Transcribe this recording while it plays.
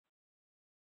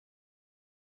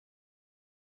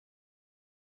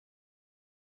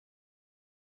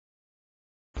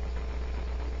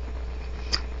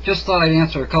Just thought I'd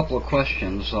answer a couple of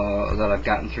questions that I've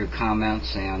gotten through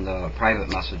comments and private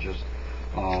messages.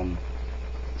 Um,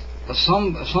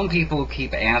 some people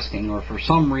keep asking, or for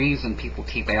some reason people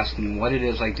keep asking what it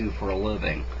is I do for a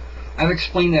living. I've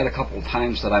explained that a couple of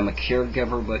times, that I'm a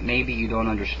caregiver, but maybe you don't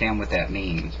understand what that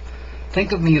means.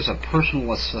 Think of me as a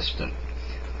personal assistant.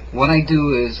 What I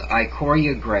do is I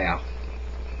choreograph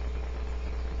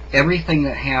everything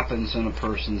that happens in a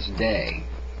person's day.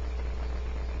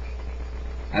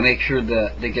 I make sure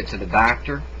that they get to the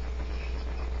doctor.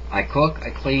 I cook,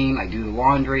 I clean, I do the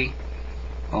laundry.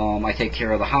 I take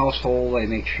care of the household. I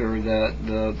make sure that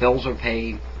the bills are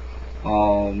paid.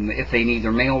 If they need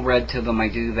their mail read to them, I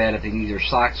do that. If they need their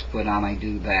socks put on, I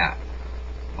do that.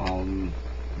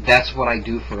 That's what I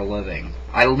do for a living.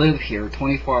 I live here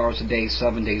 24 hours a day,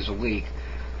 7 days a week,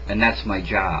 and that's my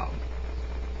job.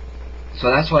 So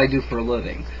that's what I do for a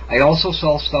living. I also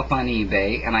sell stuff on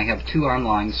eBay, and I have 2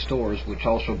 online stores, which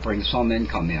also bring some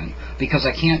income in, because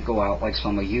I can't go out like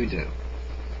some of you do.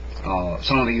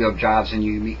 Some of you have jobs and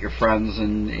you meet your friends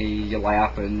and you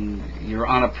laugh and you're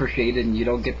unappreciated and you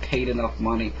don't get paid enough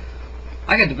money.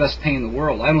 I get the best pay in the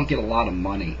world. I don't get a lot of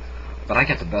money, but I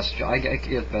get the best job. I get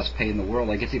the best pay in the world.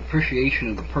 I get the appreciation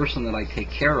of the person that I take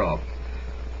care of,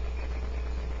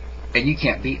 and you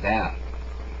can't beat that.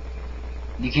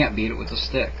 You can't beat it with a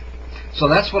stick. So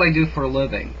that's what I do for a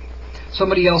living.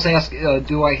 Somebody else asked,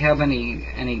 do I have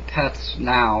any pets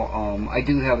now? I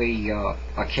do have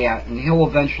a cat, and he'll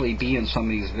eventually be in some of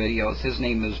these videos. His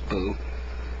name is Boo,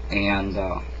 and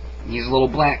he's a little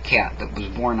black cat that was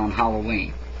born on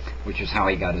Halloween, which is how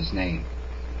he got his name.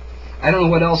 I don't know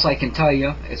what else I can tell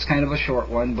you. It's kind of a short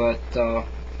one, but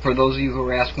for those of you who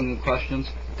are asking the questions,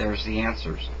 there's the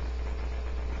answers.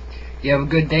 You have a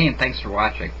good day, and thanks for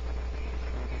watching.